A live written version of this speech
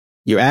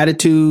Your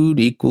attitude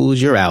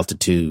equals your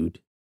altitude.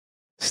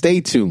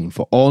 Stay tuned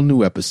for all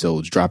new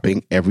episodes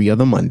dropping every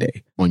other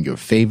Monday on your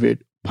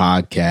favorite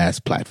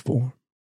podcast platform.